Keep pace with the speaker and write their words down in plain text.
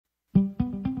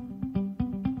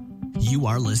You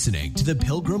are listening to The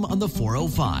Pilgrim on the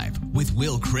 405 with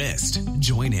Will Christ.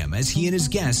 Join him as he and his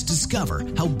guests discover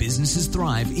how businesses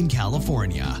thrive in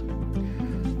California.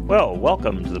 Well,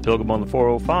 welcome to The Pilgrim on the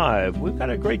 405. We've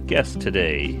got a great guest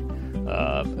today.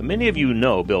 Many of you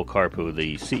know Bill Carpou,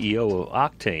 the CEO of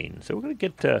OCTANE. So we're going to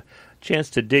get a chance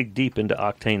to dig deep into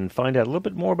OCTANE and find out a little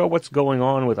bit more about what's going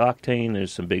on with OCTANE.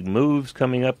 There's some big moves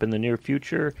coming up in the near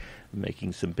future,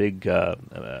 making some big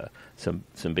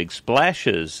some big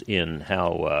splashes in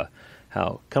how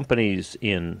companies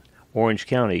in Orange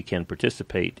County can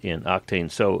participate in OCTANE.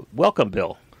 So welcome,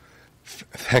 Bill.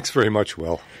 Thanks very much,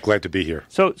 Will. Glad to be here.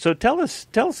 So tell us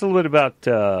a little bit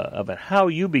about how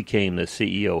you became the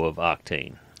CEO of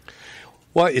OCTANE.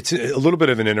 Well, it's a little bit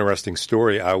of an interesting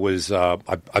story.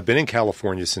 I've been in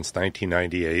California since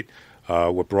 1998.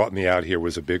 What brought me out here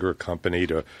was a bigger company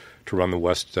to run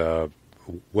the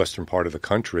western part of the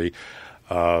country.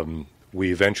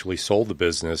 We eventually sold the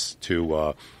business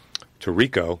to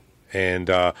Ricoh, and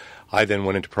I then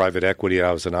went into private equity.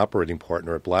 I was an operating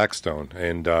partner at Blackstone,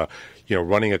 and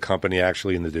running a company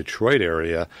actually in the Detroit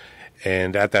area.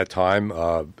 And at that time,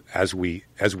 as we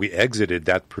exited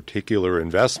that particular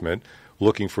investment,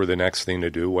 looking for the next thing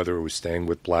to do, whether it was staying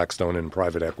with Blackstone and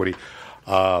private equity,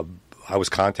 I was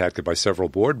contacted by several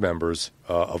board members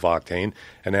of OCTANE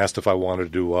and asked if I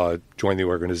wanted to join the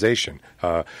organization.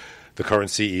 The current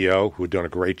CEO, who had done a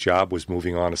great job, was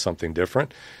moving on to something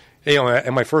different.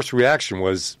 And my first reaction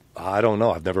was, I don't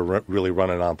know. I've never really run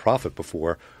a nonprofit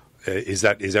before. Is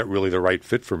that really the right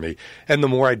fit for me? And the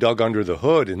more I dug under the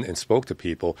hood and spoke to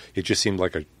people, it just seemed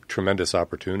like a tremendous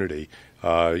opportunity,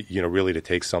 really to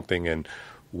take something and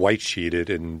white sheet it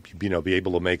and, be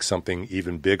able to make something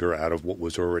even bigger out of what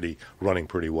was already running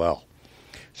pretty well.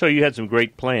 So you had some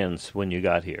great plans when you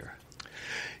got here.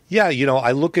 Yeah,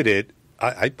 I look at it.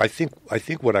 I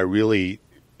think what I really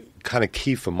kind of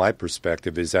key from my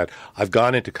perspective is that I've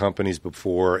gone into companies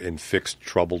before and fixed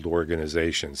troubled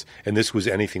organizations, and this was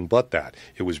anything but that.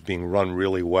 It was being run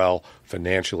really well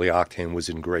financially. OCTANE was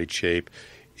in great shape.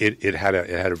 It had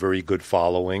a very good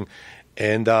following,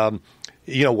 and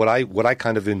what I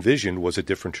kind of envisioned was a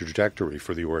different trajectory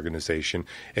for the organization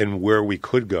and where we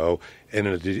could go, and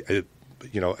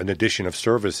an addition of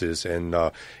services and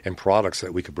products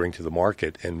that we could bring to the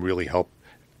market and really help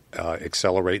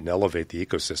accelerate and elevate the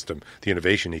ecosystem, the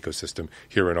innovation ecosystem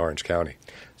here in Orange County.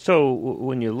 So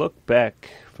when you look back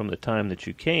from the time that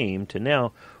you came to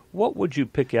now, what would you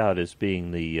pick out as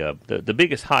being the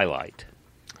biggest highlight?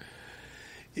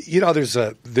 There's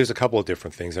a couple of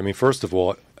different things. I mean, first of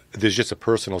all, there's just a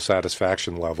personal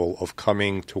satisfaction level of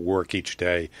coming to work each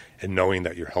day and knowing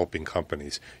that you're helping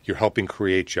companies. You're helping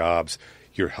create jobs.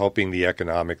 You're helping the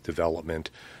economic development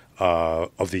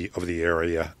of the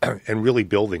area and really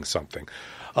building something.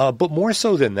 But more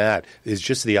so than that is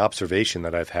just the observation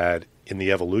that I've had in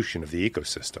the evolution of the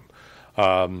ecosystem.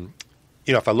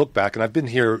 If I look back, and I've been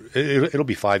here, it'll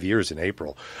be 5 years in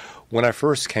April. When I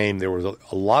first came, there were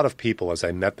a lot of people as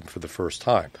I met them for the first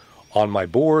time on my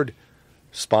board,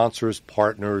 sponsors,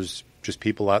 partners, just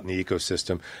people out in the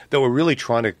ecosystem that were really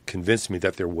trying to convince me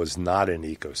that there was not an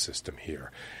ecosystem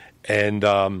here. And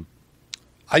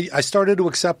I started to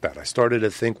accept that. I started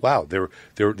to think, wow, there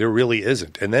really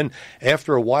isn't. And then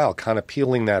after a while, kind of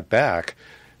peeling that back,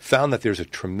 found that there's a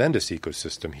tremendous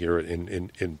ecosystem here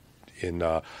in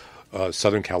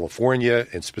Southern California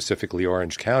and specifically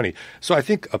Orange County. So I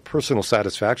think a personal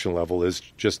satisfaction level is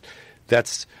just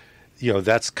that's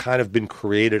kind of been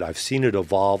created. I've seen it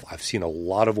evolve. I've seen a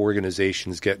lot of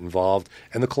organizations get involved,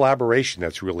 and the collaboration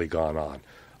that's really gone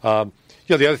on.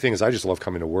 The other thing is I just love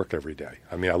coming to work every day.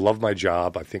 I mean, I love my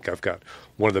job. I think I've got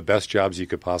one of the best jobs you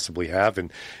could possibly have.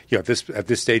 And at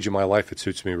this stage of my life, it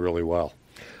suits me really well.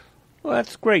 Well,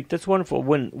 that's great. That's wonderful.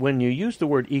 When you use the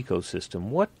word ecosystem,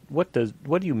 what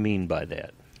do you mean by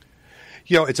that?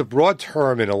 It's a broad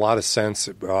term in a lot of sense.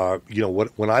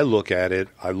 When I look at it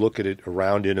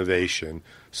around innovation.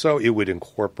 So it would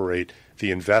incorporate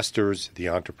the investors, the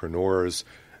entrepreneurs,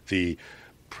 the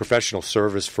professional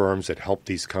service firms that help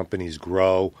these companies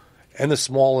grow, and the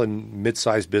small and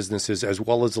mid-sized businesses, as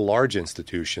well as the large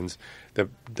institutions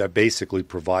that basically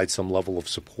provide some level of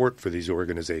support for these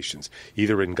organizations,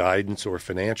 either in guidance or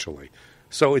financially.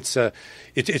 So it's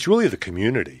really the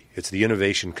community. It's the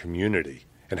innovation community,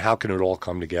 and how can it all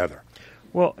come together?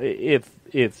 Well,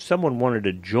 if someone wanted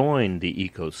to join the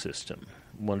ecosystem,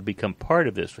 want to become part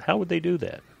of this, how would they do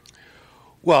that?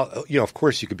 Well, of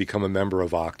course, you could become a member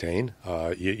of OCTANE.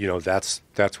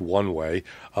 That's one way.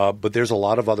 But there's a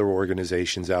lot of other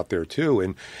organizations out there too,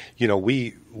 and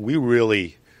we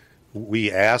really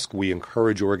we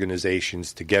encourage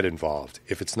organizations to get involved.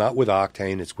 If it's not with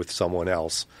OCTANE, it's with someone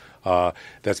else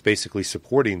that's basically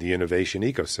supporting the innovation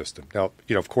ecosystem. Now,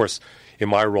 of course, in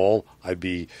my role, I'd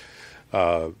be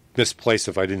misplaced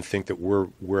if I didn't think that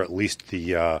we're at least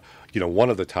the one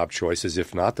of the top choices,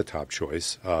 if not the top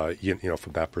choice,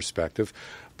 from that perspective.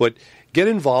 But get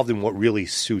involved in what really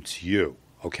suits you.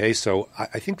 Okay, so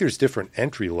I think there's different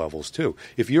entry levels too.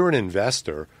 If you're an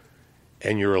investor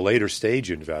and you're a later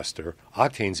stage investor,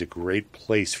 OCTANE's a great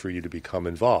place for you to become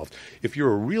involved. If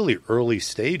you're a really early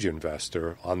stage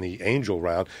investor on the angel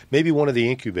round, maybe one of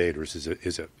the incubators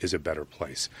is a better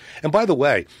place. And by the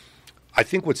way, I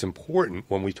think what's important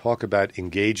when we talk about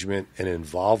engagement and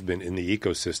involvement in the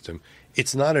ecosystem,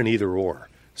 it's not an either or.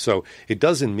 So it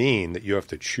doesn't mean that you have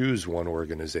to choose one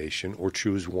organization or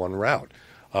choose one route.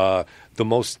 The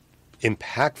most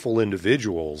impactful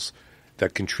individuals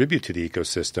that contribute to the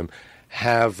ecosystem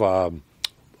have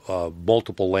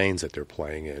multiple lanes that they're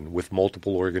playing in with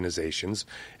multiple organizations,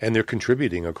 and they're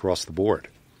contributing across the board.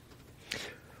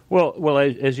 Well,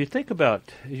 as you think about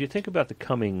the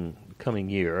coming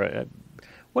year,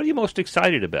 what are you most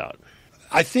excited about?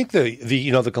 I think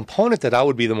the component that I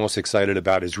would be the most excited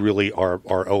about is really our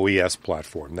OES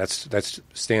platform. That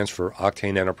stands for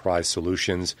OCTANE Enterprise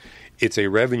Solutions. It's a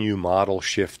revenue model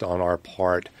shift on our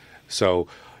part. So,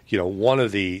 one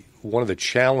of the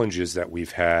challenges that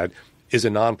we've had is a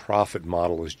nonprofit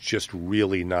model is just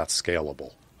really not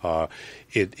scalable.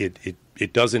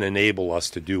 It doesn't enable us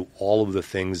to do all of the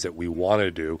things that we want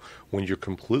to do when you're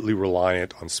completely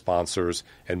reliant on sponsors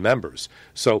and members.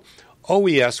 So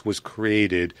OES was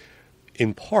created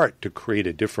in part to create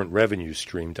a different revenue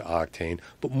stream to OCTANE,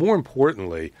 but more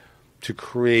importantly, to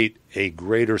create a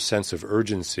greater sense of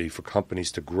urgency for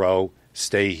companies to grow,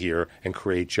 stay here, and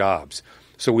create jobs.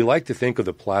 So we like to think of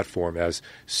the platform as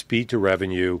speed to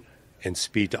revenue and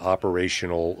speed to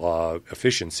operational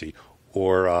efficiency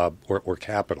or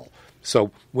capital.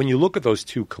 So when you look at those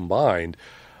two combined,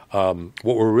 what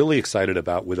we're really excited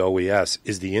about with OES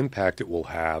is the impact it will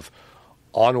have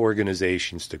on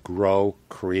organizations to grow,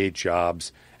 create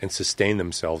jobs, and sustain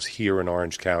themselves here in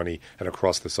Orange County and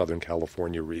across the Southern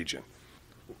California region.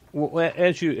 Well,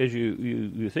 as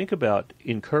you think about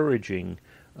encouraging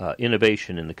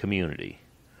innovation in the community,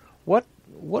 what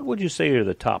would you say are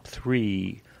the top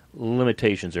three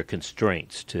limitations or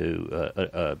constraints to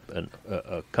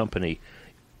a company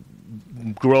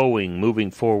growing,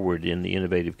 moving forward in the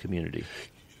innovative community?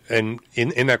 And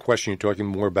in that question, you're talking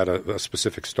more about a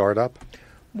specific startup?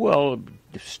 Well,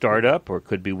 startup, or it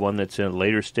could be one that's in a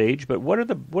later stage. But what are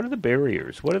the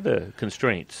barriers? What are the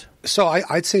constraints? So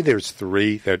I'd say there's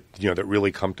three that that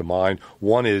really come to mind.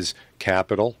 One is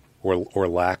capital or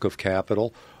lack of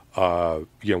capital,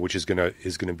 which is going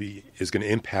to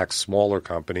impact smaller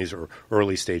companies or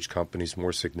early stage companies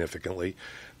more significantly.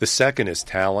 The second is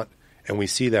talent, and we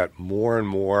see that more and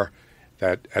more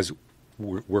that as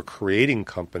we're creating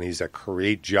companies that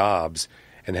create jobs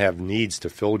and have needs to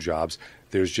fill jobs,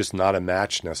 there's just not a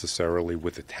match necessarily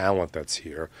with the talent that's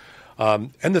here.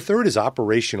 And the third is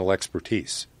operational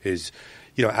expertise. As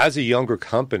a younger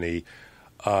company,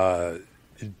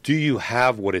 do you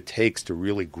have what it takes to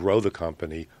really grow the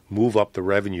company, move up the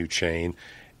revenue chain,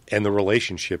 and the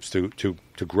relationships to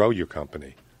grow your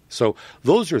company? So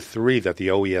those are three that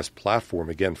the OES platform,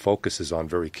 again, focuses on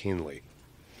very keenly.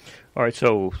 All right,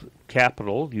 so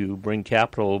capital, you bring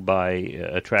capital by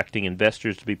attracting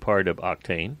investors to be part of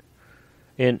OCTANE.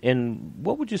 And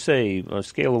what would you say, on a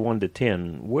scale of 1 to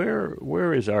 10,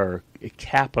 where is our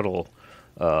capital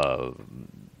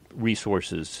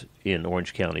resources in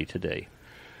Orange County today?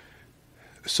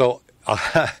 So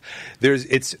there's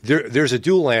a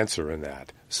dual answer in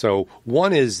that. So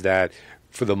one is that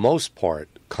for the most part,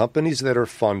 companies that are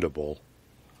fundable,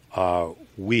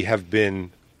 we have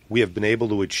been able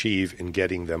to achieve in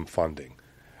getting them funding.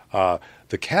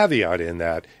 The caveat in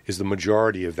that is the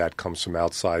majority of that comes from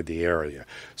outside the area.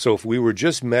 So if we were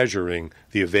just measuring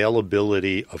the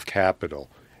availability of capital,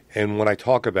 and when I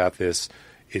talk about this,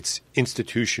 it's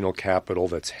institutional capital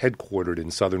that's headquartered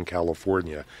in Southern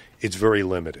California, it's very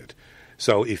limited.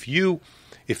 So if you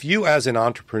as an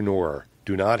entrepreneur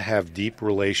do not have deep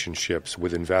relationships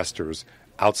with investors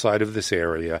outside of this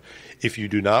area, if you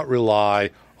do not rely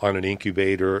on an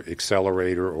incubator,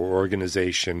 accelerator, or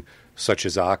organization such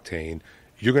as OCTANE,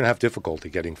 you're going to have difficulty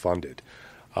getting funded.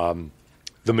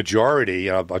 The majority,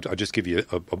 I'll just give you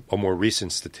a more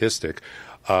recent statistic,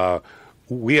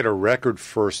 we had a record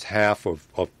first half of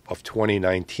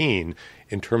 2019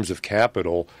 in terms of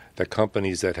capital that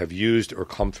companies that have used or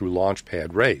come through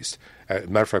Launchpad raised. As a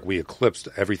matter of fact, we eclipsed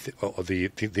everything,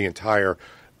 the entire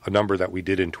number that we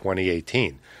did in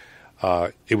 2018.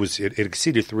 It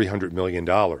exceeded $300 million,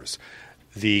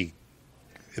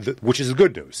 which is the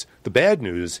good news. The bad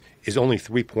news is only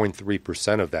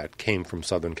 3.3% of that came from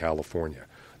Southern California.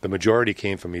 The majority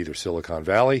came from either Silicon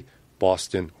Valley,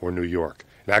 Boston, or New York.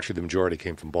 And actually, the majority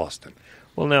came from Boston.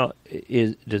 Well, now,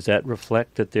 does that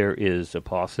reflect that there is a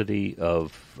paucity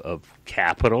of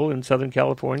capital in Southern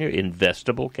California,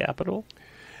 investable capital?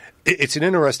 It's an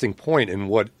interesting point, and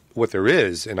what there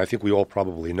is, and I think we all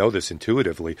probably know this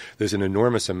intuitively, there's an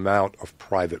enormous amount of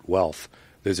private wealth.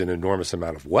 There's an enormous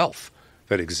amount of wealth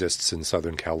that exists in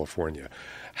Southern California.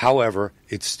 However,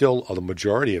 it's still, the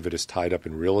majority of it is tied up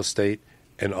in real estate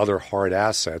and other hard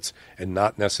assets and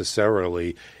not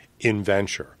necessarily in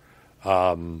venture.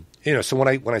 So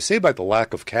when I say about the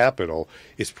lack of capital,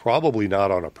 it's probably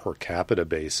not on a per capita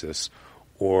basis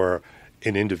or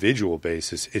an individual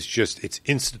basis. It's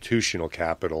institutional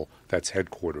capital that's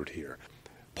headquartered here.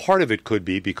 Part of it could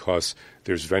be because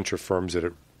there's venture firms that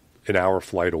are an hour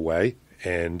flight away,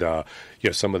 and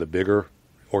some of the bigger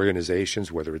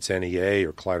organizations, whether it's NEA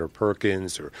or Kleiner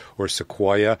Perkins or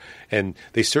Sequoia, and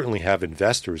they certainly have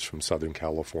investors from Southern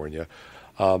California.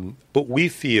 But we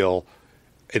feel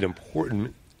an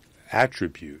important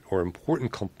attribute or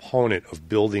important component of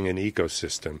building an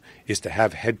ecosystem is to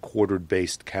have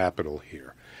headquartered-based capital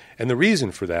here. And the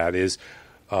reason for that is,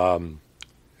 I'll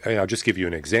just give you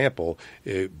an example,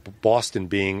 Boston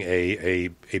being a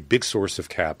big source of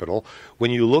capital.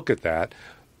 When you look at that,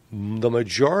 the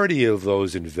majority of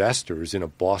those investors in a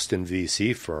Boston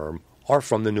VC firm are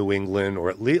from the New England or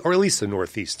at least the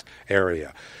Northeast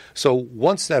area. So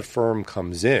once that firm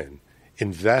comes in,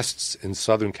 invests in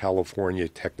Southern California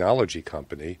technology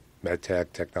company,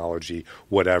 medtech, technology,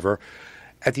 whatever,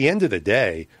 at the end of the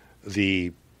day,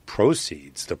 the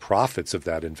proceeds, the profits of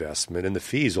that investment and the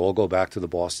fees all go back to the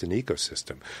Boston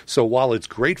ecosystem. So while it's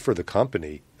great for the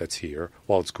company that's here,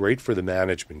 while it's great for the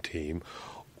management team,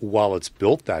 while it's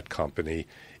built that company,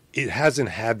 it hasn't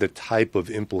had the type of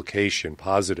implication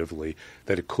positively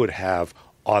that it could have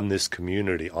on this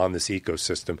community, on this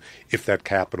ecosystem, if that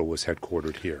capital was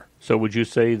headquartered here. So would you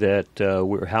say that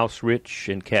we're house rich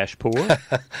and cash poor?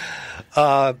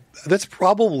 That's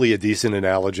probably a decent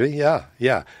analogy,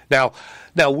 yeah. Now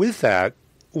with that,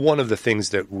 one of the things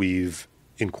that we've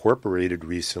incorporated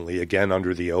recently, again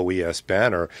under the OES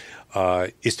banner,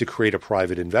 is to create a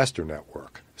private investor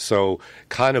network. So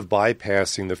kind of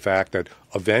bypassing the fact that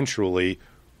eventually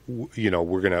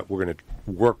we're going to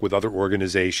work with other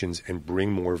organizations and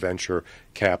bring more venture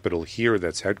capital here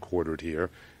that's headquartered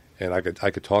here. And I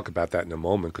could talk about that in a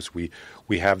moment because we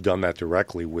have done that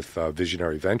directly with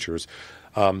Visionary Ventures.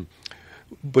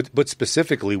 But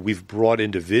specifically, we've brought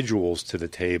individuals to the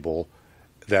table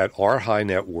that are high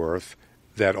net worth,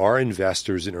 that are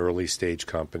investors in early stage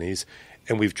companies,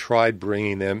 and we've tried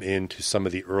bringing them into some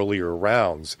of the earlier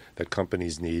rounds that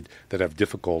companies need that have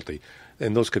difficulty.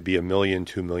 And those could be $1 million,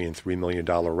 $2 million, $3 million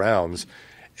rounds.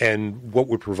 And what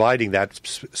we're providing that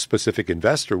specific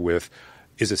investor with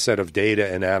is a set of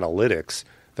data and analytics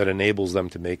that enables them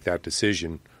to make that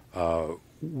decision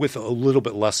with a little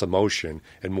bit less emotion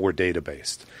and more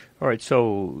data-based. All right,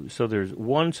 so there's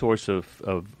one source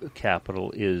of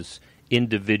capital is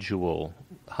individual,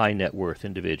 high net worth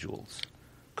individuals.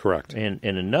 Correct. And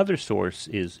another source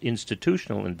is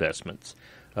institutional investments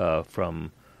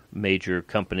from major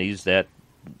companies that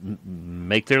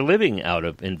make their living out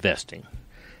of investing.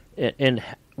 And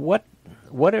what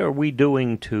are we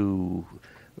doing to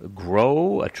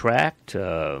grow, attract,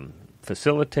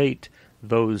 facilitate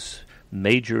those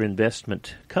major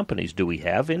investment companies? Do we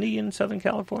have any in Southern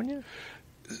California?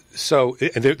 So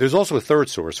and there's also a third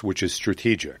source, which is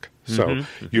strategic. So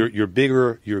your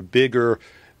bigger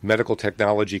medical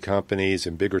technology companies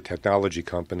and bigger technology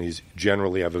companies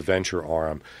generally have a venture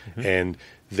arm, and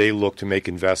they look to make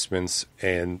investments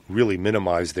and really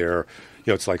minimize their,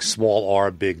 it's like small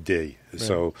R, big D. Right.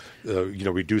 So,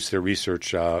 reduce their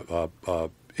research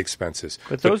expenses.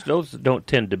 But those don't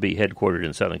tend to be headquartered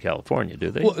in Southern California,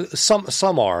 do they? Well,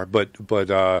 some are, but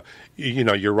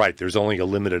you're right. There's only a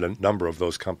limited number of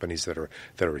those companies that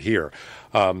are here.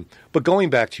 But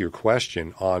going back to your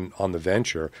question on the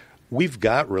venture, we've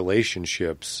got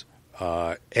relationships,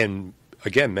 and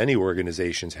again, many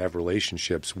organizations have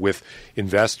relationships with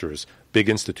investors, big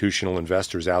institutional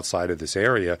investors outside of this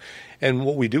area, and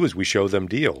what we do is we show them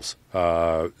deals.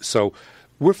 So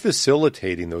we're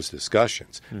facilitating those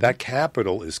discussions. That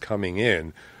capital is coming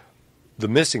in. The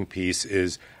missing piece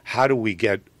is how do we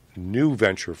get new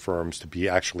venture firms to be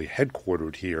actually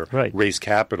headquartered here, right, raise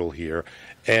capital here,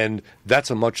 and that's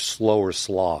a much slower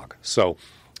slog. So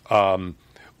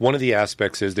one of the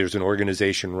aspects is there's an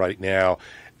organization right now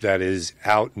that is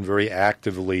out and very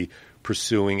actively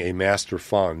pursuing a master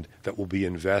fund that will be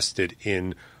invested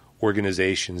in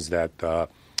organizations that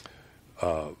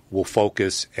will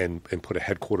focus and put a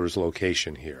headquarters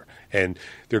location here. And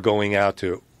they're going out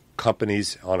to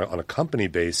companies on a company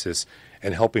basis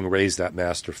and helping raise that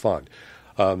master fund.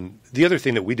 The other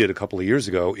thing that we did a couple of years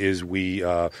ago is we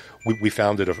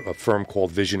founded a firm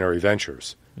called Visionary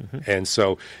Ventures. Mm-hmm. And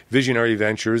so Visionary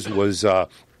Ventures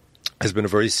has been a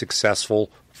very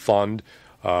successful fund,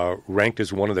 ranked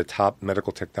as one of the top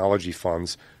medical technology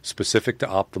funds specific to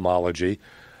ophthalmology.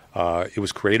 It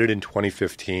was created in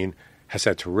 2015, has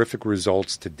had terrific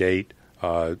results to date,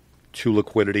 2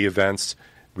 liquidity events,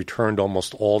 returned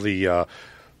almost all the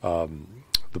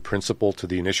principal to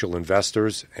the initial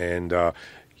investors, and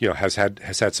has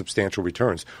had substantial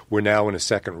returns. We're now in a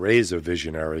second raise of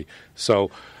Visionary,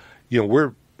 so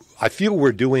I feel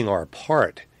we're doing our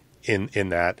part in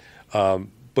that.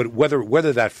 But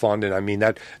whether that fund, and I mean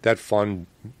that fund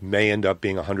may end up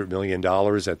being $100 million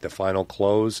at the final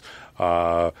close.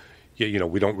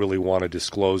 We don't really want to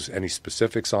disclose any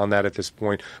specifics on that at this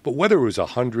point. But whether it was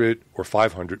 100 or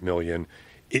 500 million,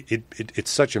 it's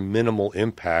such a minimal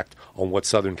impact on what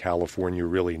Southern California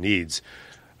really needs.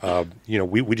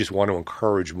 We just want to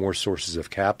encourage more sources of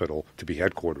capital to be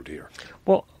headquartered here.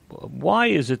 Well, why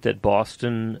is it that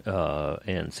Boston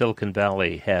and Silicon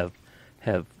Valley have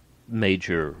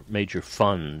major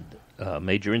fund,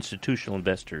 major institutional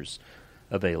investors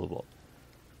available?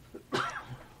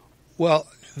 Well,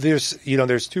 there's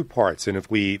 2 parts, and if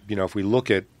we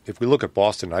look at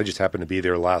Boston, I just happened to be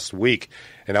there last week,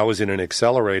 and I was in an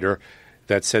accelerator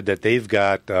that said that they've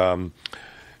got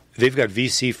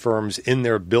VC firms in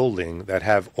their building that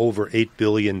have over $8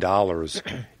 billion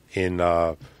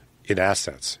in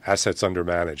assets under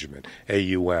management,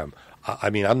 AUM.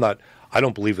 I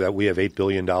don't believe that we have $8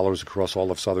 billion across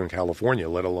all of Southern California,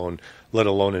 let alone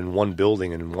in one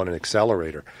building and in one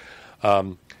accelerator.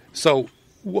 So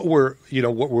what we're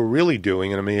really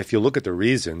doing, and I mean, if you look at the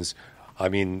reasons, I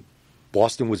mean,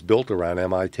 Boston was built around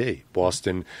MIT.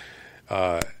 Boston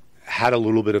had a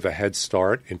little bit of a head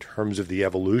start in terms of the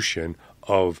evolution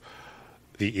of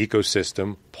the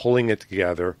ecosystem, pulling it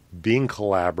together, being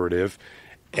collaborative.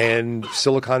 And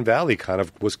Silicon Valley kind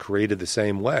of was created the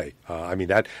same way.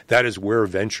 That is where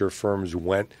venture firms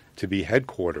went to be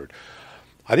headquartered.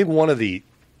 I think one of the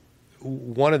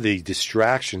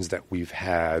distractions that we've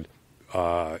had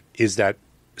is that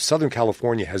Southern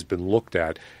California has been looked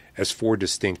at as 4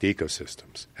 distinct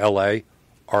ecosystems: L.A.,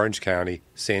 Orange County,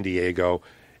 San Diego,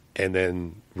 and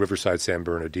then Riverside, San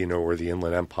Bernardino, or the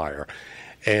Inland Empire.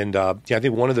 And I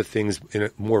think one of the things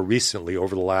more recently,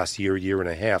 over the last year and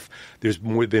a half, there's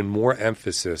been more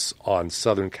emphasis on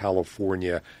Southern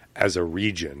California as a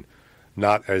region,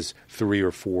 not as 3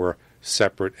 or 4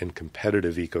 separate and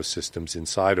competitive ecosystems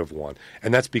inside of one.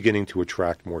 And that's beginning to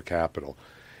attract more capital.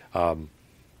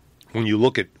 When you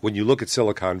look at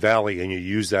Silicon Valley and you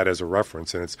use that as a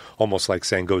reference, and it's almost like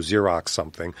saying go Xerox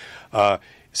something.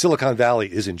 Silicon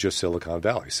Valley isn't just Silicon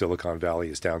Valley. Silicon Valley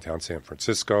is downtown San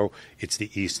Francisco. It's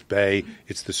the East Bay.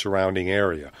 It's the surrounding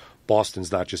area.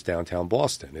 Boston's not just downtown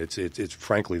Boston. It's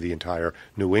frankly the entire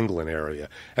New England area.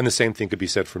 And the same thing could be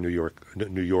said for New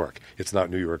York. It's not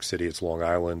New York City. It's Long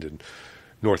Island and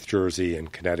North Jersey and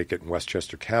Connecticut and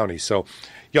Westchester County. So,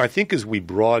 I think as we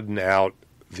broaden out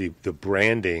the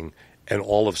branding and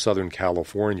all of Southern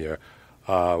California,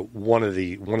 one of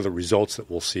the results that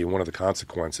we'll see, one of the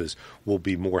consequences, will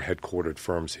be more headquartered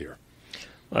firms here.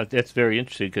 That's very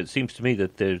interesting, because it seems to me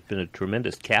that there's been a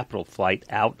tremendous capital flight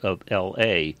out of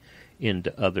L.A.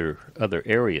 into other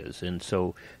areas, and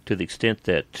so to the extent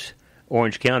that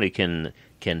Orange County can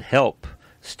help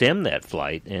stem that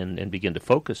flight and begin to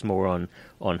focus more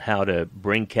on how to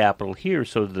bring capital here,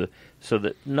 so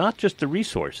that not just the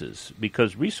resources,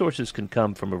 because resources can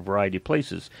come from a variety of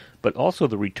places, but also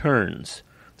the returns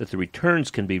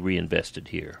can be reinvested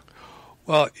here.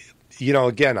 Well,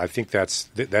 again, I think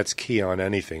that's key on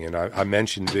anything. And I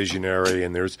mentioned Visionary,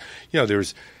 and there's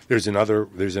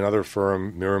another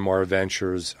firm, Miramar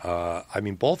Ventures.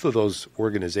 Both of those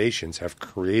organizations have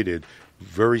created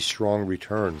very strong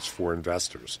returns for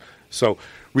investors. So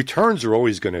returns are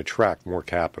always going to attract more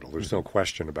capital. There's no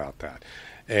question about that.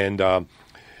 And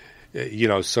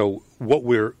so what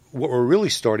we're really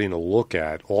starting to look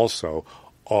at also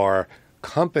are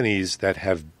companies that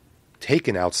have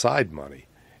taken outside money,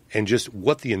 and just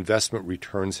what the investment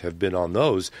returns have been on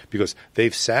those, because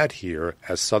they've sat here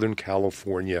as Southern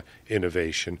California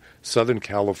innovation, Southern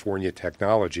California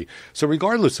technology. So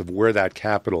regardless of where that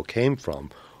capital came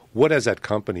from, what has that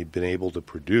company been able to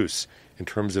produce in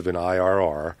terms of an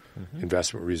IRR,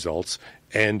 investment results,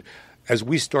 and as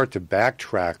we start to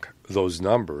backtrack those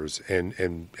numbers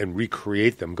and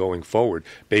recreate them going forward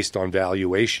based on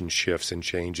valuation shifts and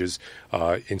changes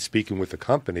in speaking with the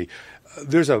company,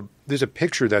 there's a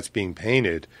picture that's being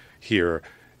painted here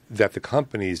that the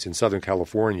companies in Southern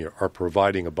California are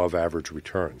providing above average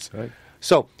returns. Right.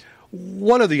 So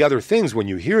one of the other things when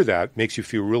you hear that makes you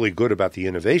feel really good about the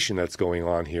innovation that's going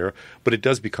on here, but it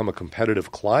does become a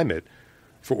competitive climate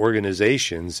for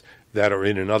organizations that are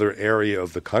in another area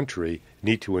of the country,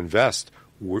 need to invest.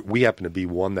 We happen to be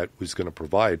one that was going to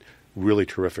provide really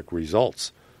terrific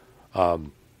results.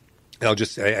 And I'll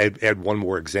just add one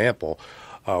more example.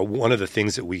 One of the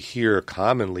things that we hear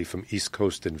commonly from East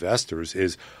Coast investors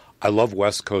is, I love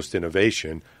West Coast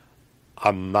innovation.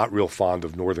 I'm not real fond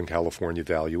of Northern California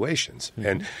valuations. Mm-hmm.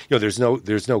 And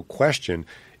there's no question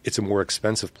it's a more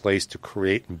expensive place to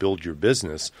create and build your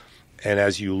business. And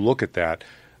as you look at that,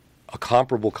 a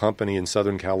comparable company in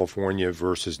Southern California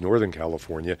versus Northern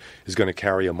California is going to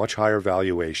carry a much higher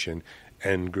valuation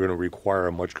and going to require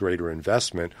a much greater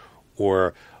investment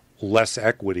or less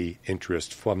equity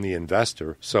interest from the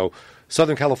investor. So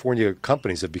Southern California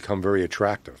companies have become very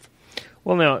attractive.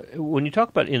 Well, now, when you talk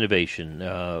about innovation,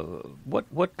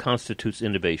 what constitutes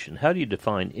innovation? How do you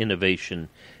define innovation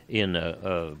in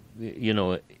a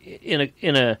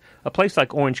place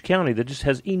like Orange County that just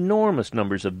has enormous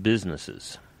numbers of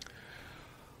businesses?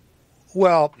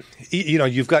 Well,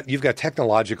 you've got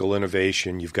technological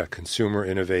innovation, you've got consumer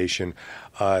innovation.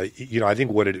 I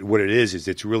think what it is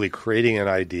it's really creating an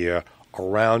idea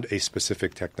around a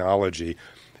specific technology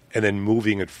and then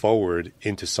moving it forward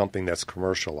into something that's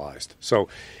commercialized. So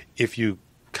if you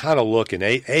kind of look, and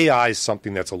AI is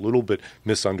something that's a little bit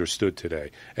misunderstood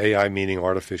today, AI meaning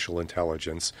artificial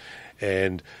intelligence,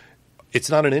 and it's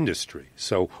not an industry.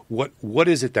 So what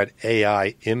is it that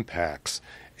AI impacts?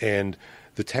 And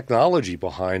the technology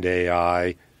behind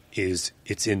AI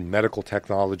it's in medical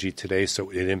technology today, so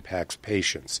it impacts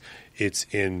patients. It's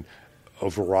in a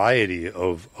variety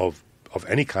of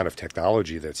any kind of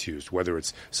technology that's used, whether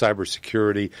it's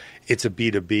cybersecurity, it's a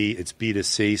B2B, it's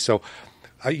B2C. So,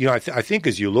 I think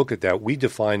as you look at that, we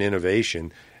define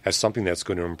innovation as something that's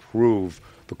going to improve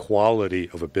the quality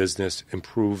of a business,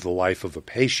 improve the life of a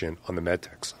patient on the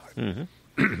medtech side.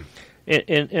 Mm-hmm.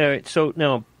 and so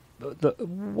now,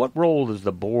 what role does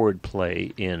the board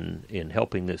play in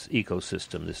helping this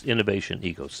ecosystem, this innovation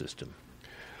ecosystem?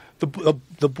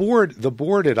 The board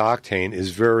at OCTANE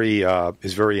is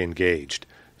very engaged.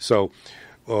 So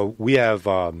we have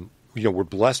we're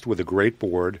blessed with a great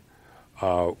board.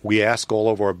 We ask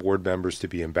all of our board members to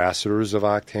be ambassadors of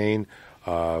OCTANE.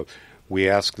 We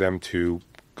ask them to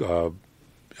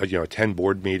attend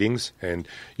board meetings, and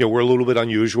we're a little bit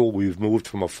unusual. We've moved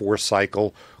from a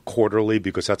 4-cycle quarterly,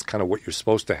 because that's kind of what you're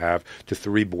supposed to have, to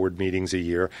 3 board meetings a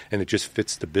year, and it just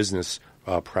fits the business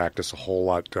practice a whole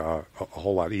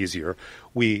lot easier.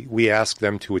 We ask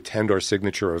them to attend our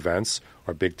signature events,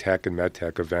 our big tech and med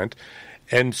tech event,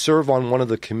 and serve on one of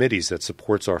the committees that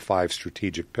supports our 5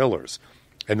 strategic pillars.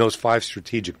 And those 5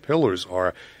 strategic pillars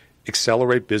are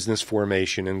accelerate business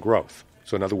formation and growth.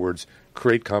 So in other words,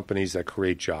 create companies that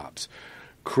create jobs.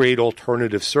 Create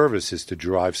alternative services to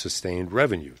drive sustained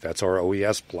revenue. That's our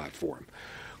OES platform.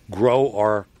 Grow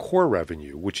our core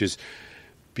revenue, which has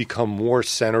become more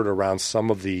centered around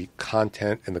some of the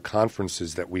content and the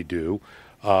conferences that we do.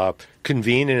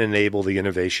 Convene and enable the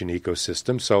innovation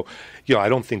ecosystem. So, I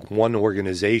don't think one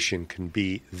organization can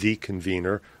be the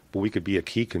convener, but we could be a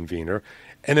key convener.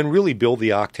 And then really build the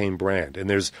OCTANE brand. And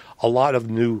there's a lot of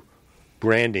new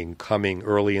branding coming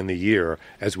early in the year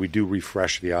as we do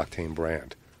refresh the OCTANE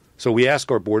brand. So we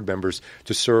ask our board members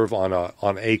to serve on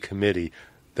a committee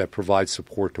that provides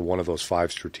support to one of those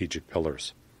 5 strategic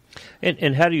pillars.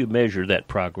 And how do you measure that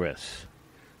progress?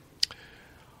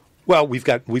 Well, we've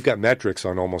got metrics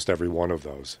on almost every one of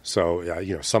those. So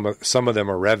some of them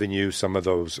are revenue, some of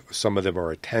them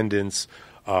are attendance.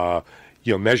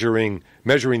 Measuring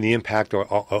the impact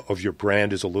of your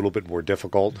brand is a little bit more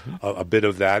difficult. Mm-hmm. A bit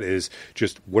of that is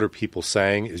just what are people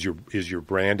saying is your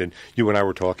brand. And you and I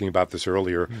were talking about this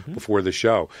earlier mm-hmm. before the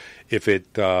show. If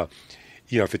it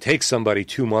takes somebody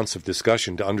 2 months of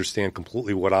discussion to understand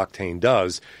completely what OCTANE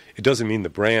does, it doesn't mean the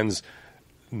brand's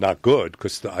not good,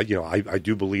 because I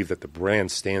do believe that the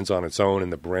brand stands on its own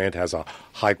and the brand has a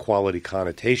high quality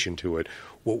connotation to it.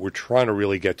 What we're trying to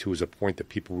really get to is a point that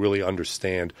people really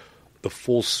understand the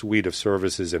full suite of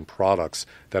services and products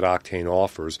that OCTANE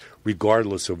offers,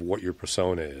 regardless of what your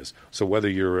persona is. So whether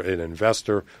you're an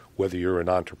investor, whether you're an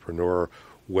entrepreneur,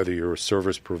 whether you're a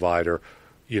service provider,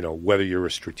 whether you're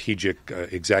a strategic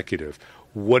executive,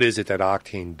 what is it that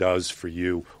Octane does for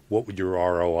you? What would your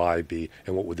ROI be,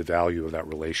 and what would the value of that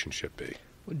relationship be?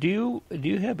 Do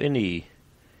you have any?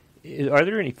 Are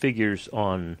there any figures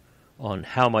on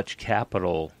how much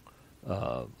capital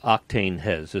Octane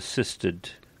has assisted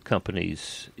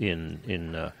companies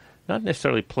in not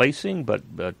necessarily placing, but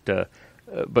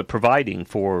providing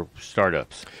for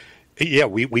startups? Yeah,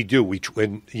 we do.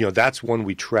 And that's one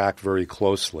we track very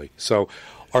closely. So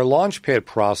our Launchpad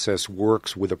process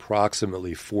works with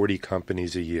approximately 40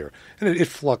 companies a year. And it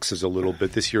fluxes a little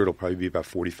bit. This year it'll probably be about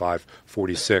 45,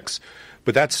 46.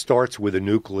 But that starts with a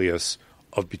nucleus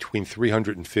of between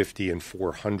 350 and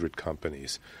 400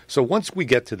 companies. So once we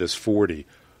get to this 40,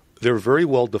 they're very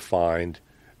well defined.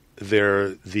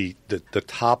 They're the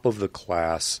top of the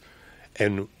class.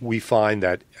 And we find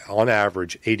that, on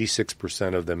average,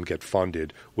 86% of them get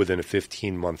funded within a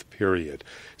 15-month period.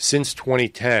 Since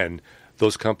 2010,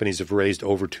 those companies have raised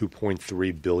over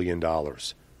 $2.3 billion.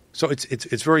 So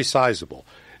it's very sizable.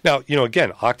 Now,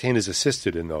 again, Octane is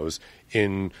assisted in those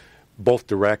in both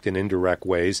direct and indirect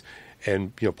ways.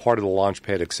 And, part of the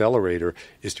Launchpad Accelerator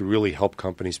is to really help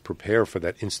companies prepare for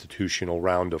that institutional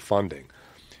round of funding.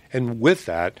 And with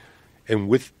that, and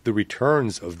with the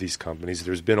returns of these companies,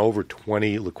 there's been over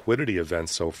 20 liquidity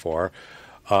events so far.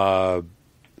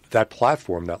 That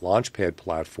platform, that Launchpad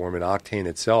platform, and Octane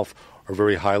itself are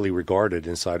very highly regarded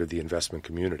inside of the investment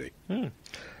community.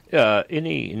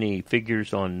 Any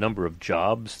figures on number of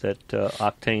jobs that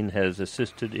Octane has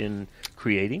assisted in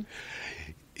creating?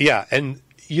 Yeah, and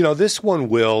this one,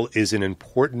 Will, is an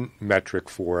important metric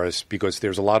for us because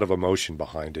there's a lot of emotion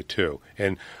behind it too.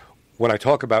 And when I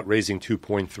talk about raising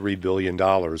 $2.3 billion,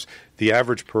 the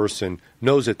average person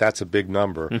knows that that's a big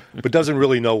number, but doesn't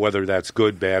really know whether that's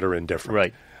good, bad, or indifferent.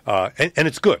 Right. And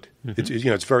it's good.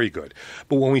 It's very good.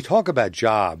 But when we talk about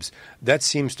jobs, that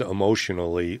seems to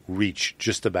emotionally reach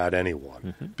just about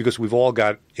anyone because we've all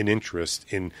got an interest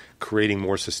in creating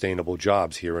more sustainable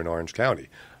jobs here in Orange County.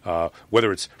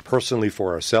 Whether it's personally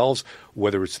for ourselves,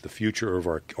 whether it's the future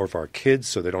of our kids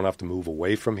so they don't have to move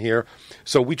away from here.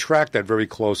 So we track that very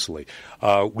closely.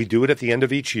 We do it at the end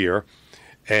of each year,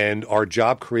 and our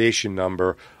job creation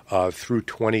number through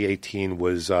 2018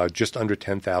 was just under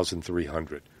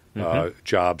 10,300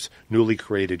 jobs, newly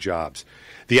created jobs.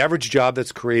 The average job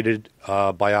that's created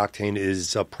by Octane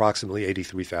is approximately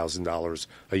 $83,000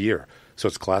 a year. So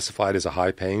it's classified as a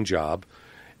high-paying job.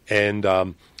 And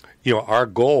our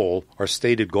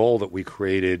stated goal that we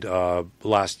created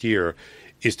last year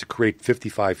is to create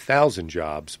 55,000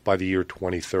 jobs by the year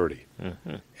 2030.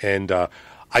 And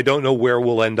I don't know where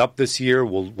we'll end up this year.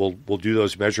 We'll do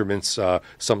those measurements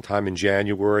sometime in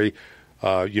January.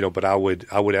 But I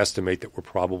would estimate that we're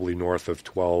probably north of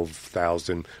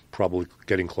 12,000, probably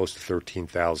getting close to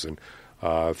 13,000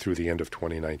 through the end of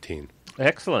 2019.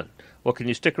 Excellent. Well, can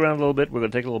you stick around a little bit? We're going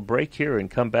to take a little break here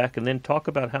and come back and then talk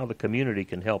about how the community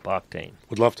can help Octane.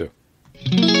 Would love to.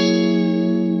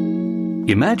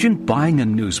 Imagine buying a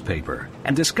newspaper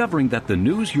and discovering that the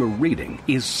news you're reading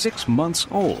is 6 months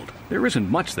old. There isn't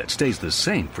much that stays the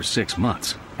same for 6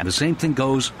 months. And the same thing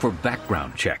goes for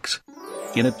background checks.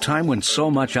 In a time when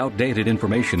so much outdated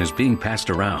information is being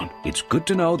passed around, it's good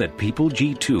to know that People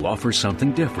G2 offers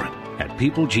something different. At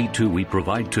People G2, we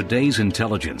provide today's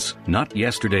intelligence, not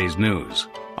yesterday's news.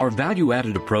 Our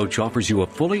value-added approach offers you a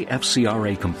fully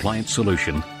FCRA-compliant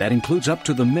solution that includes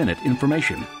up-to-the-minute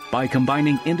information. By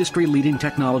combining industry-leading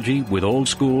technology with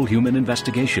old-school human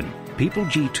investigation, People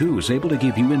G2 is able to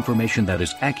give you information that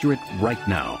is accurate right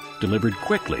now, delivered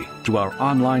quickly through our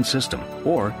online system,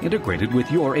 or integrated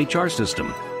with your HR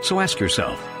system. So ask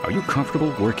yourself, are you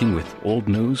comfortable working with old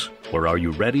news, or are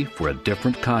you ready for a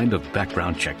different kind of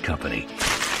background check company?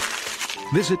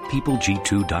 Visit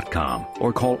peopleg2.com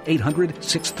or call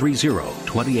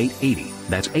 800-630-2880.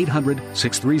 That's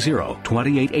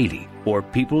 800-630-2880 or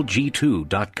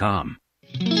peopleg2.com.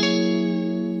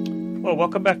 Well,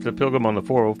 welcome back to the Pilgrim on the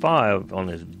 405 on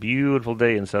this beautiful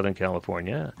day in Southern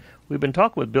California. We've been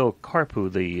talking with Bill Carpou,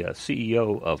 the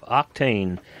CEO of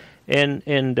Octane,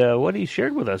 and what he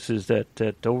shared with us is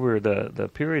that over the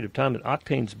period of time that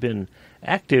Octane's been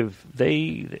active,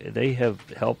 they have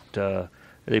helped.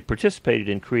 They participated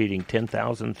in creating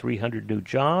 10,300 new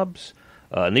jobs,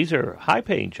 and these are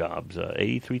high-paying jobs,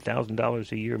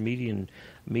 $83,000 a year median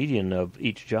of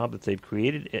each job that they've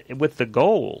created, with the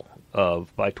goal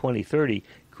of, by 2030,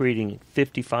 creating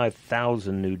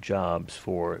 55,000 new jobs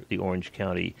for the Orange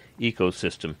County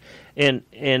ecosystem.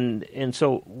 And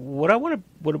so what I want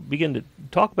to begin to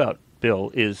talk about, Bill,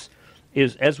 is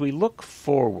as we look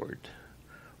forward,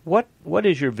 what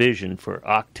is your vision for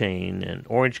Octane and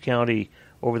Orange County?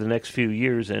 over the next few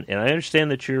years. And I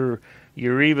understand that you're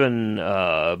even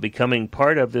becoming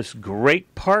part of this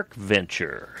Great Park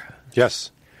venture.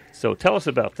 Yes. So tell us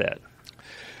about that.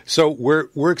 So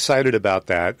we're excited about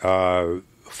that.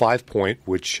 5 Point,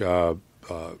 which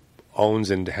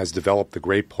owns and has developed the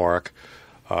Great Park,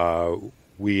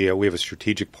 we have a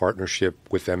strategic partnership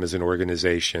with them as an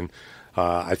organization.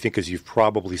 I think, as you've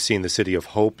probably seen, the City of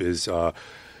Hope is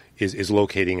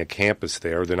locating a campus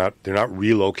there. They're not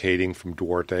relocating from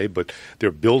Duarte, but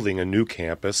they're building a new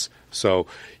campus. So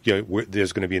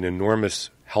there's going to be an enormous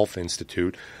health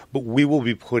institute. But we will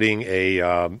be putting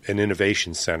an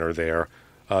innovation center there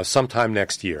sometime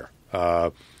next year.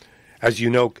 As you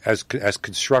know, as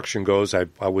construction goes, I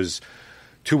was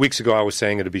 2 weeks ago I was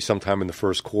saying it'd be sometime in the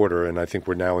first quarter, and I think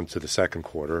we're now into the second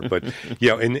quarter. But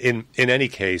in any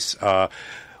case,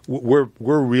 we're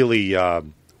really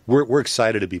we're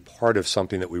excited to be part of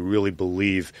something that we really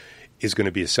believe is going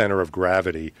to be a center of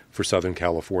gravity for Southern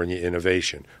California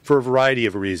innovation for a variety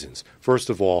of reasons. First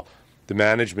of all, the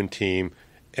management team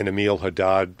and Emil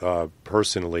Haddad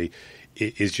personally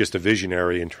is just a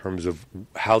visionary in terms of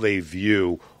how they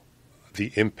view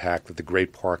the impact that the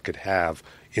Great Park could have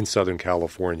in Southern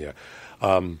California.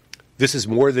 This is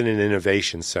more than an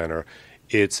innovation center.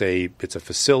 It's a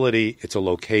facility. It's a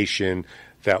location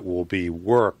that will be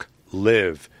work,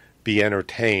 live, be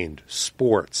entertained,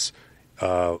 sports,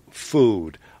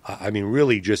 food. I mean,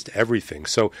 really just everything.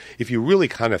 So if you really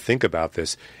kind of think about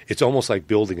this, it's almost like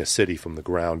building a city from the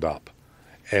ground up.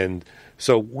 And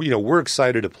so, we're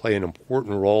excited to play an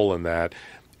important role in that.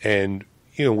 And,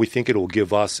 we think it will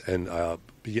give us an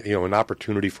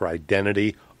opportunity for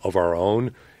identity of our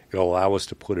own. It'll allow us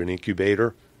to put an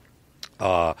incubator,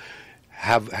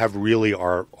 have really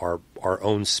our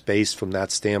own space from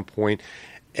that standpoint.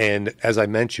 And as I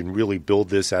mentioned, really build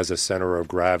this as a center of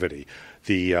gravity.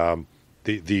 The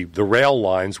rail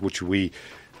lines, which we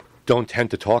don't tend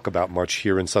to talk about much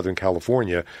here in Southern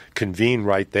California, convene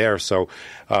right there. So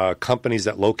companies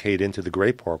that locate into the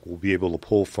Great Park will be able to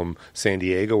pull from San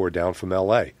Diego or down from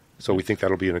L.A. So we think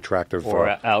that'll be an attractive... Or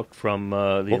out from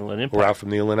the Inland Empire. Or out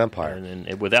from the Inland Empire.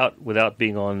 And without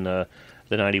being on the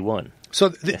 91. So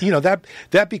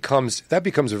that becomes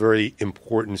a very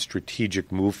important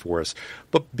strategic move for us.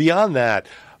 But beyond that,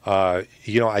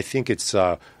 I think it's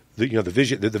the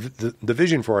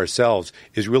vision for ourselves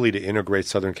is really to integrate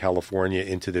Southern California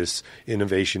into this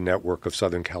innovation network of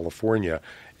Southern California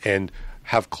and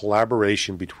have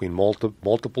collaboration between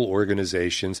multiple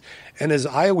organizations. And as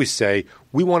I always say,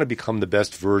 we want to become the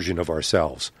best version of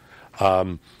ourselves.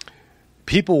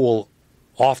 People will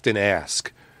often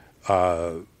ask,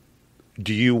 do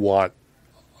you want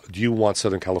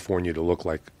Southern California to look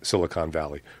like Silicon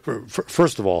Valley?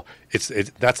 First of all,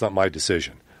 that's not my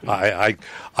decision. I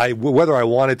whether I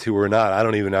wanted to or not, I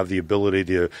don't even have the ability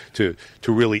to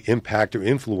really impact or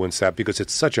influence that because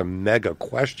it's such a mega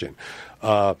question.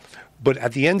 But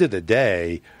at the end of the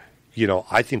day,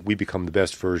 I think we become the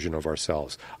best version of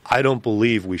ourselves. I don't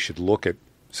believe we should look at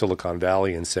Silicon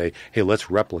Valley and say, hey,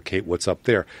 let's replicate what's up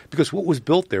there. Because what was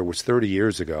built there was 30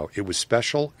 years ago. It was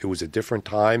special. It was a different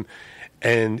time.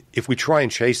 And if we try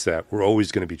and chase that, we're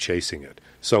always going to be chasing it.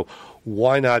 So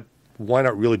why not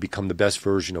really become the best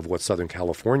version of what Southern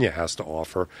California has to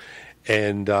offer?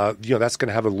 And, that's going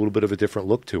to have a little bit of a different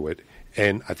look to it.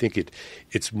 And I think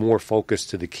it's more focused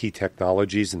to the key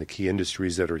technologies and the key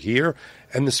industries that are here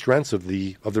and the strengths of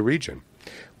the region.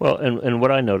 Well, and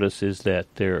what I notice is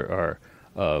that there are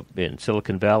in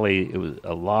Silicon Valley, it was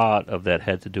a lot of that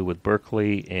had to do with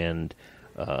Berkeley and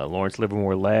Lawrence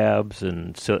Livermore Labs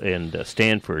and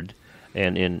Stanford.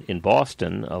 And in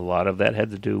Boston, a lot of that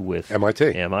had to do with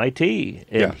MIT.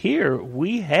 And here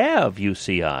we have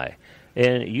UCI.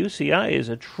 And UCI is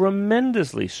a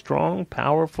tremendously strong,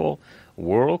 powerful,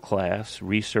 world-class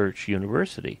research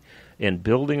university. And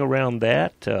building around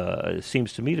that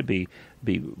seems to me to be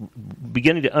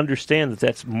beginning to understand that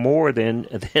that's more than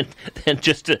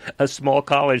just a small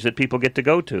college that people get to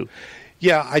go to.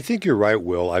 Yeah, I think you're right,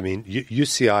 Will. I mean,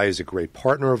 UCI is a great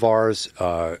partner of ours.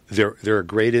 They're a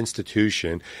great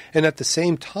institution, and at the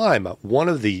same time, one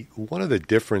of the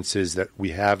differences that we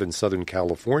have in Southern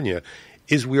California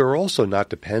is we are also not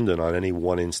dependent on any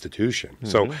one institution. Mm-hmm.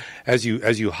 So, as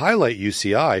you highlight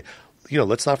UCI,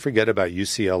 let's not forget about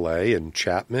UCLA and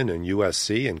Chapman and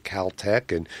USC and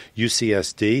Caltech and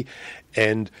UCSD,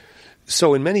 and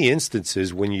so in many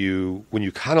instances, when you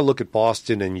kind of look at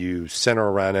Boston and you center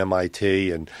around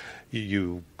MIT and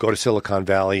you go to Silicon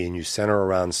Valley and you center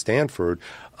around Stanford,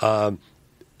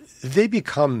 they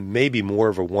become maybe more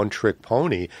of a one-trick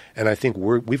pony. And I think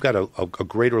we've got a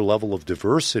greater level of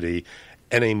diversity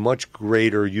and a much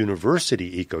greater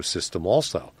university ecosystem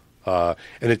also. And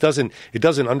it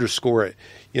doesn't underscore it.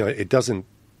 It doesn't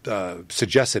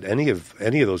suggest that any of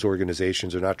those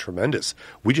organizations are not tremendous.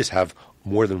 We just have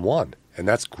more than one, and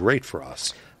that's great for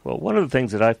us. Well, one of the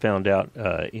things that I found out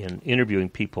in interviewing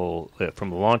people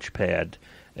from Launchpad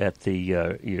at the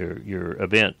your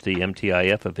event, the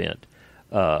MTIF event,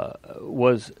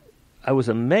 was I was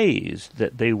amazed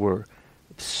that they were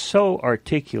so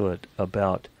articulate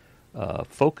about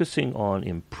focusing on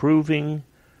improving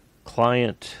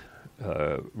client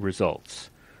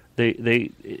results.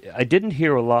 I didn't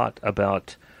hear a lot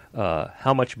about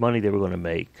how much money they were going to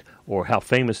make or how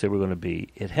famous they were going to be.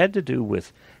 It had to do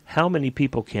with how many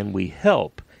people can we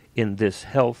help in this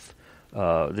health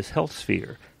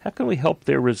sphere. How can we help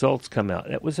their results come out?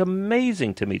 It was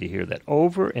amazing to me to hear that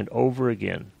over and over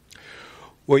again.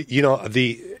 Well,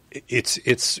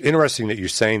 it's interesting that you're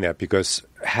saying that, because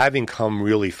having come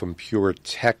really from pure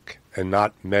tech and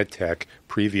not med tech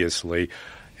previously,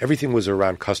 everything was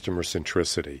around customer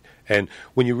centricity. And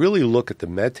when you really look at the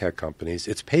med tech companies,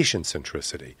 it's patient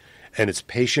centricity, and it's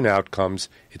patient outcomes,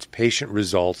 it's patient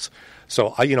results.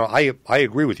 So I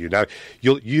agree with you. Now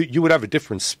you would have a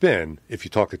different spin if you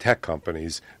talk to tech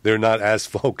companies. They're not as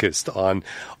focused on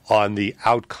the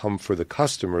outcome for the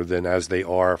customer than as they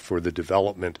are for the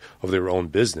development of their own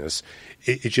business.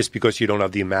 It's just because you don't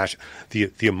have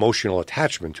the emotional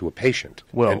attachment to a patient.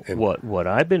 Well, what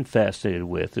I've been fascinated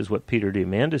with is what Peter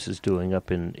Diamandis is doing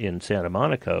up in Santa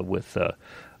Monica with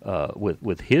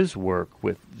his work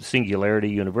with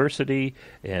Singularity University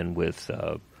and with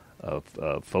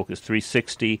Focus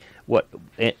 360. What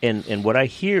I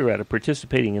hear out of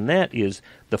participating in that is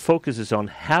the focus is on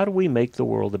how do we make the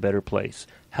world a better place?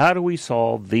 How do we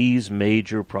solve these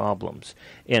major problems?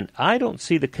 And I don't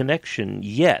see the connection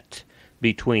yet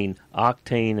between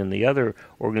OCTANE and the other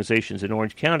organizations in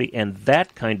Orange County and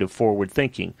that kind of forward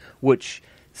thinking, which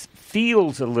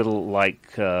feels a little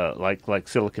like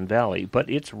Silicon Valley, but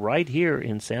it's right here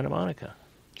in Santa Monica.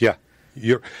 Yeah.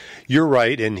 You're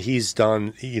right, and he has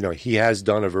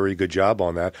done a very good job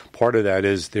on that. Part of that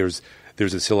is there's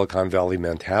a Silicon Valley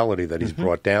mentality that he's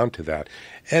brought down to that,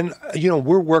 and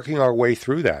we're working our way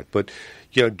through that. But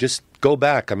just go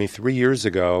back. I mean, 3 years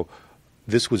ago,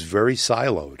 this was very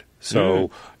siloed.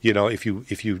 So if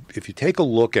you take a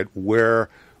look at where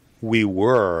we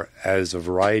were as a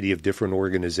variety of different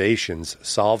organizations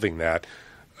solving that.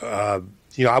 I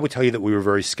would tell you that we were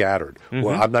very scattered. Mm-hmm.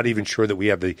 Well, I'm not even sure that we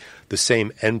have the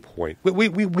same endpoint.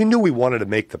 We knew we wanted to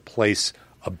make the place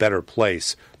a better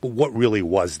place, but what really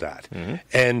was that? Mm-hmm.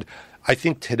 And I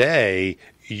think today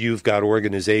you've got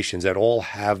organizations that all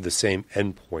have the same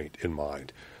endpoint in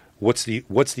mind. What's the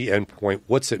endpoint?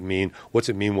 What's it mean? What's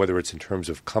it mean whether it's in terms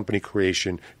of company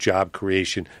creation, job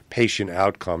creation, patient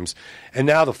outcomes? And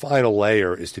now the final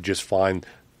layer is to just find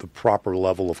the proper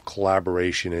level of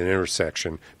collaboration and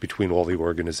intersection between all the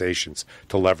organizations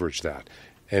to leverage that.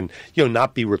 And,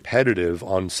 not be repetitive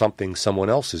on something someone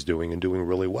else is doing and doing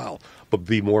really well, but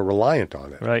be more reliant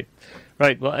on it.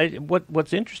 Right. Well,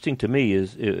 what's interesting to me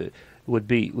is would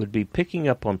be picking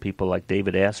up on people like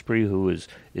David Asprey, who is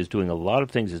doing a lot of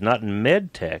things. Is not in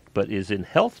med tech, but is in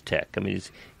health tech. I mean,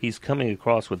 he's coming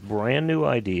across with brand new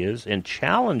ideas and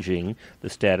challenging the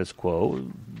status quo,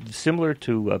 similar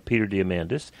to Peter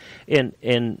Diamandis,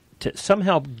 and to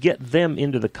somehow get them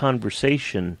into the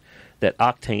conversation that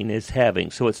OCTANE is having.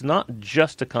 So it's not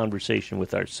just a conversation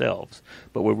with ourselves,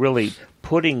 but we're really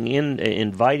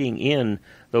inviting in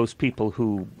those people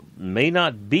who may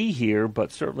not be here,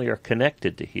 but certainly are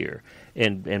connected to here,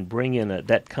 and bring in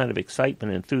that kind of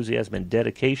excitement, enthusiasm, and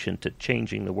dedication to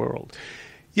changing the world.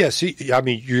 Yes, I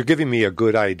mean, you're giving me a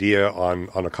good idea on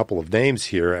a couple of names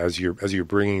here as you're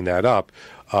bringing that up.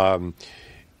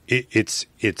 It's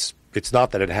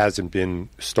not that it hasn't been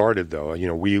started, though.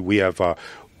 We have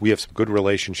some good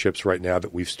relationships right now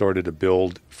that we've started to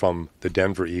build from the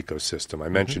Denver ecosystem. I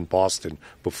mentioned Boston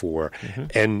before,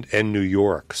 and New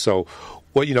York. So,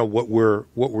 what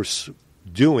we're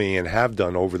doing and have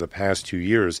done over the past 2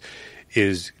 years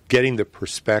is getting the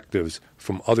perspectives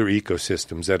from other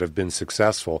ecosystems that have been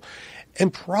successful,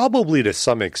 and probably to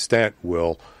some extent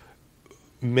will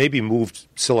maybe moved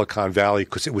Silicon Valley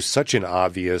because it was such an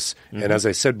obvious. And as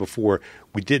I said before,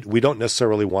 we don't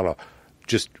necessarily want to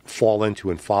just fall into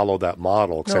and follow that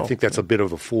model, because I think that's a bit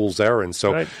of a fool's errand.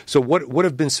 So, so what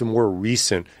have been some more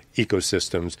recent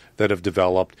ecosystems that have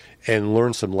developed and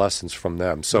learn some lessons from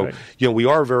them? So, we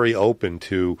are very open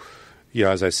to,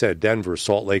 as I said, Denver,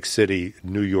 Salt Lake City,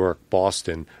 New York,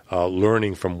 Boston,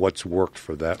 learning from what's worked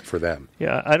for them.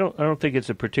 Yeah, I don't think it's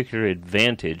a particular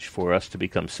advantage for us to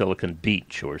become Silicon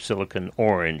Beach or Silicon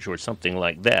Orange or something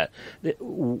like that.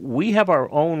 We have our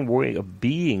own way of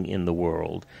being in the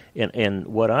world, and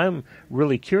what I'm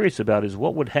really curious about is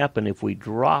what would happen if we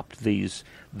dropped these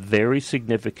very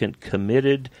significant,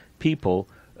 committed people,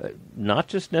 not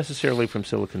just necessarily from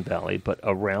Silicon Valley, but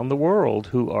around the world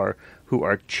who are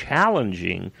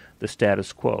challenging the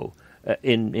status quo.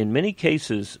 In many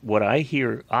cases, what I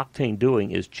hear OCTANE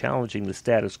doing is challenging the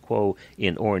status quo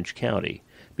in Orange County,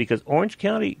 because Orange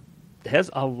County has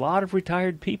a lot of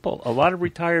retired people, a lot of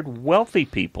retired wealthy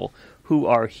people who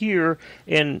are here,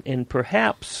 and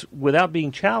perhaps without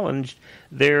being challenged,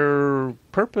 their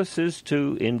purpose is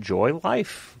to enjoy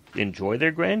life, enjoy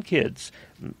their grandkids,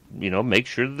 make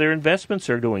sure that their investments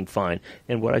are doing fine.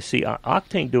 And what I see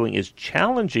OCTANE doing is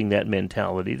challenging that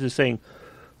mentality to saying,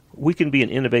 we can be an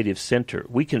innovative center,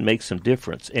 we can make some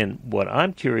difference. And what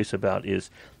I'm curious about is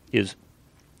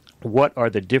what are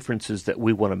the differences that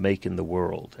we want to make in the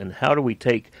world? And how do we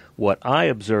take what I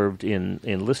observed in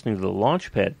listening to the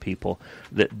Launchpad people,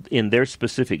 that in their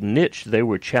specific niche they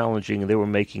were challenging and they were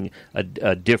making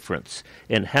a difference?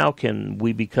 And how can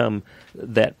we become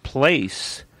that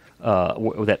place,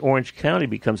 that Orange County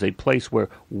becomes a place where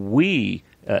we,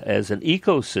 as an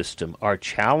ecosystem, are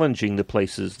challenging the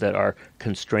places that are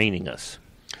constraining us?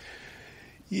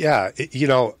 Yeah,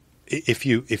 if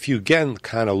you again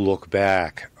kind of look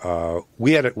back,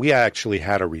 we actually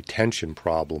had a retention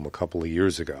problem a couple of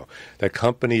years ago. That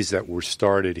companies that were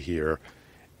started here,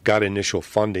 got initial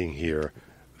funding here,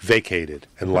 vacated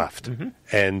and left. Mm-hmm.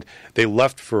 And they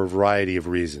left for a variety of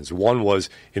reasons. One was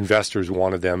investors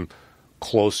wanted them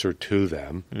closer to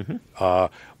them.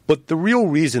 Mm-hmm. But the real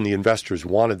reason the investors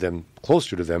wanted them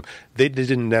closer to them, they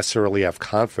didn't necessarily have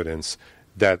confidence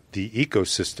that the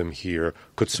ecosystem here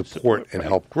could support and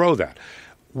help grow that.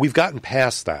 We've gotten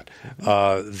past that.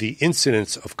 The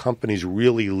incidence of companies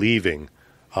really leaving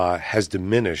has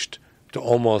diminished to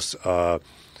almost a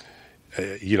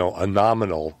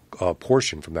nominal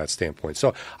portion from that standpoint.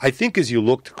 So I think as you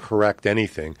look to correct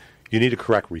anything, you need to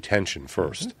correct retention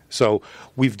first. Mm-hmm. So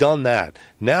we've done that.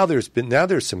 Now there's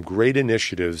some great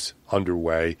initiatives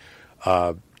underway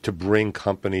to bring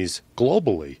companies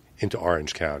globally into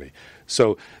Orange County.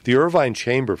 So the Irvine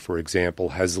Chamber, for example,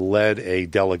 has led a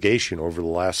delegation over the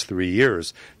last 3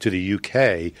 years to the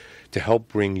UK to help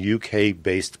bring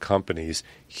UK-based companies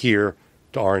here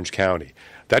to Orange County.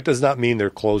 That does not mean they're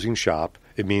closing shop.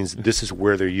 It means this is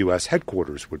where their U.S.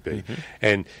 headquarters would be. Mm-hmm.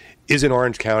 And isn't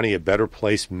Orange County a better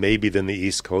place maybe than the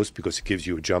East Coast because it gives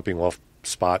you a jumping-off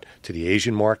spot to the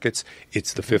Asian markets?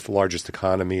 It's the fifth largest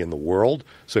economy in the world.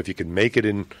 So if you can make it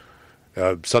in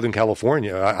Southern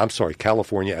California,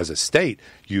 California as a state,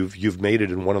 you've made it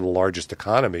in one of the largest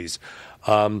economies.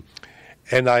 And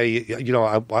I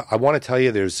want to tell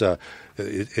you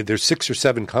there's 6 or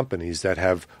 7 companies that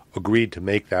have agreed to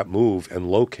make that move and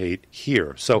locate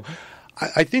here. So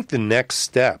I think the next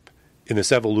step in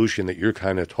this evolution that you're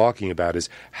kind of talking about is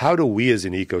how do we as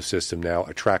an ecosystem now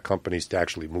attract companies to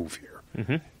actually move here?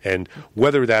 Mm-hmm. And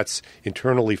whether that's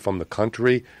internally from the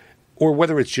country or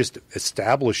whether it's just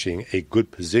establishing a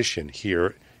good position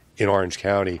here in Orange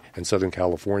County and Southern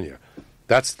California.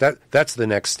 That's the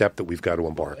next step that we've got to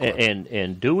embark on.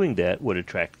 And doing that would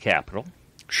attract capital.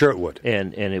 Sure it would.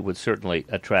 And it would certainly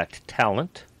attract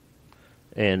talent.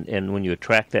 And when you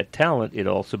attract that talent, it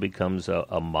also becomes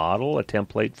a model, a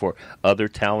template for other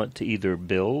talent to either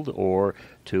build or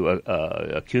to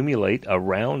accumulate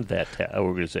around that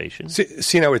organization.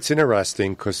 See, now it's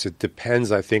interesting because it depends,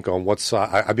 I think, on what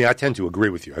side. I mean, I tend to agree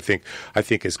with you. I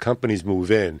think as companies move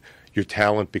in, your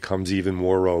talent becomes even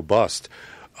more robust.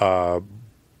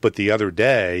 But the other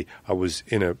day, I was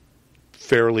in a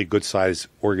fairly good-sized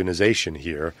organization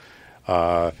here,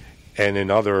 and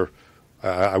in other.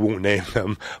 I won't name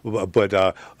them,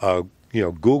 but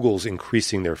Google's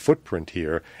increasing their footprint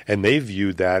here, and they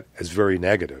viewed that as very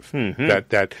negative.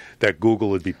 Mm-hmm. That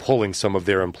Google would be pulling some of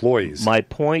their employees. My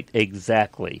point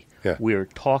exactly. Yeah. We're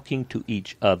talking to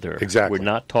each other. Exactly. We're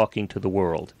not talking to the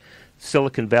world.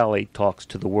 Silicon Valley talks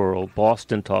to the world.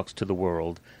 Boston talks to the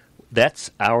world.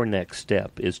 That's our next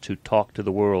step, is to talk to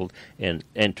the world and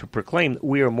to proclaim that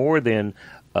we are more than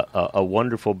a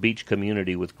wonderful beach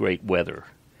community with great weather.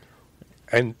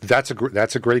 And that's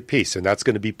a great piece, and that's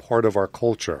going to be part of our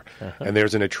culture. Uh-huh. And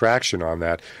there's an attraction on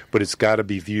that, but it's got to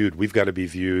be viewed. We've got to be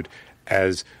viewed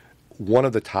as one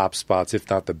of the top spots, if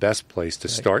not the best place, to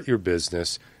start your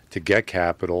business, to get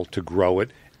capital, to grow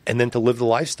it, and then to live the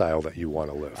lifestyle that you want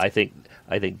to live. I think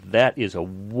that is a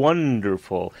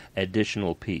wonderful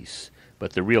additional piece,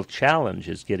 But the real challenge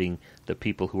is getting the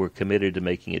people who are committed to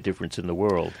making a difference in the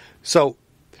world. So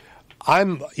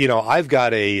I've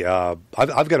got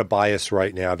a bias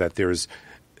right now that there's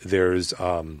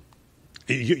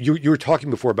you were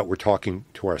talking before about we're talking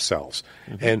to ourselves.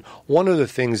 Mm-hmm. And one of the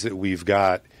things that we've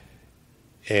got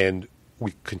and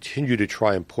we continue to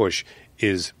try and push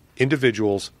is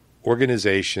individuals,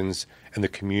 organizations, and the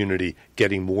community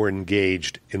getting more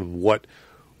engaged in what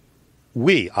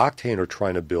we, OCTANE, are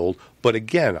trying to build. But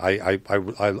again, I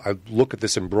look at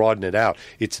this and broaden it out.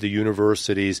 It's the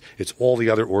universities, it's all the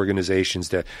other organizations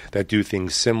that do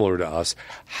things similar to us.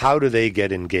 How do they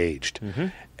get engaged? Mm-hmm.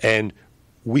 And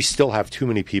we still have too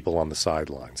many people on the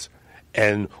sidelines.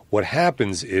 And what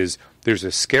happens is there's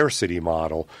a scarcity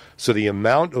model. So the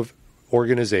amount of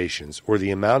organizations or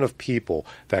the amount of people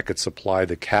that could supply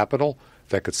the capital,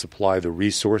 that could supply the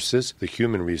resources, the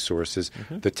human resources,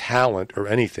 mm-hmm. the talent or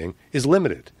anything is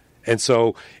limited. And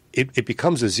so it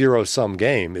becomes a zero-sum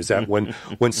game, is that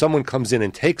when someone comes in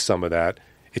and takes some of that,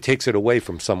 it takes it away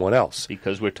from someone else.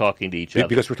 Because we're talking to each other.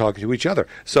 Because we're talking to each other.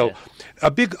 So yeah.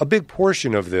 a big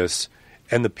portion of this,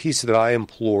 and the piece that I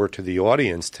implore to the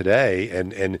audience today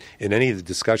and in any of the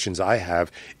discussions I have,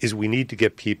 is we need to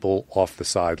get people off the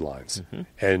sidelines. Mm-hmm.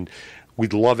 And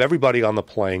we'd love everybody on the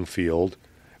playing field.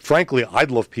 Frankly,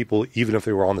 I'd love people even if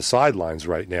they were on the sidelines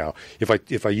right now.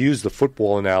 If I use the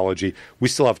football analogy, we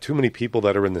still have too many people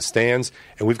that are in the stands,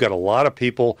 and we've got a lot of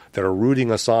people that are rooting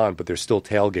us on, but they're still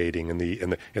tailgating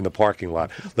in the parking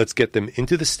lot. Let's get them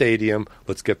into the stadium.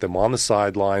 Let's get them on the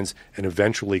sidelines, and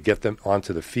eventually get them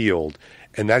onto the field.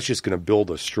 And that's just going to build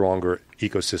a stronger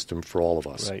ecosystem for all of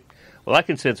us. Right. Well, I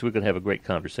can sense we're going to have a great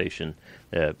conversation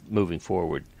moving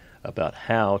forward about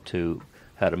how to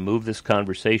move this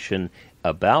conversation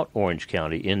about Orange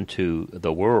County into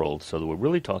the world, so that we're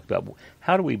really talking about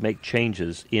how do we make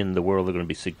changes in the world that are going to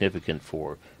be significant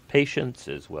for patients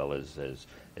as well as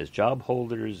job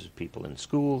holders, people in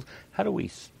schools. How do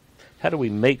we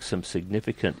make some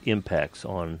significant impacts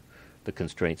on the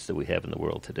constraints that we have in the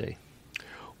world today?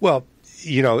 Well,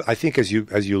 I think as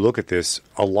you look at this,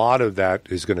 a lot of that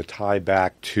is going to tie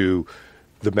back to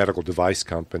the medical device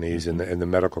companies and the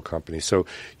medical companies. So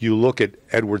you look at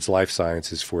Edwards Life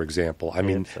Sciences, for example. I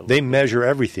mean, they measure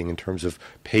everything in terms of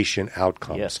patient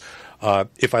outcomes. Yes.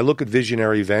 If I look at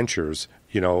Visionary Ventures,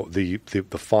 the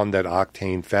fund that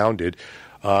OCTANE founded,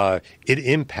 it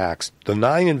impacts, the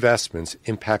 9 investments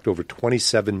impact over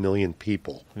 27 million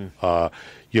people,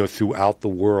 throughout the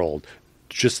world,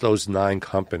 just those 9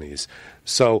 companies.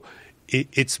 So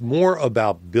it's more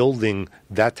about building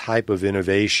that type of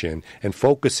innovation and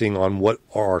focusing on what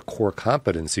our core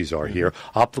competencies are here,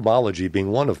 ophthalmology being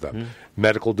one of them,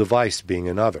 medical device being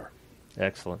another.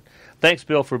 Excellent. Thanks,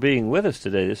 Bill, for being with us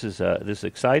today. This is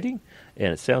exciting,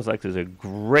 and it sounds like there's a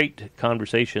great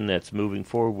conversation that's moving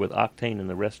forward with OCTANE and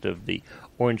the rest of the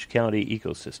Orange County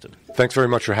ecosystem. Thanks very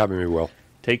much for having me, Will.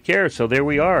 Take care. So there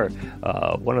we are,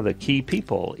 one of the key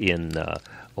people in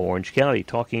Orange County,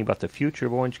 talking about the future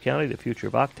of Orange County, the future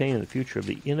of OCTANE, and the future of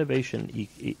the innovation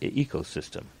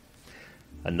ecosystem.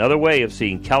 Another way of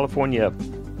seeing California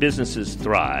businesses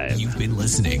thrive. You've been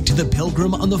listening to The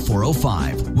Pilgrim on the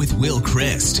 405 with Will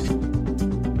Christ.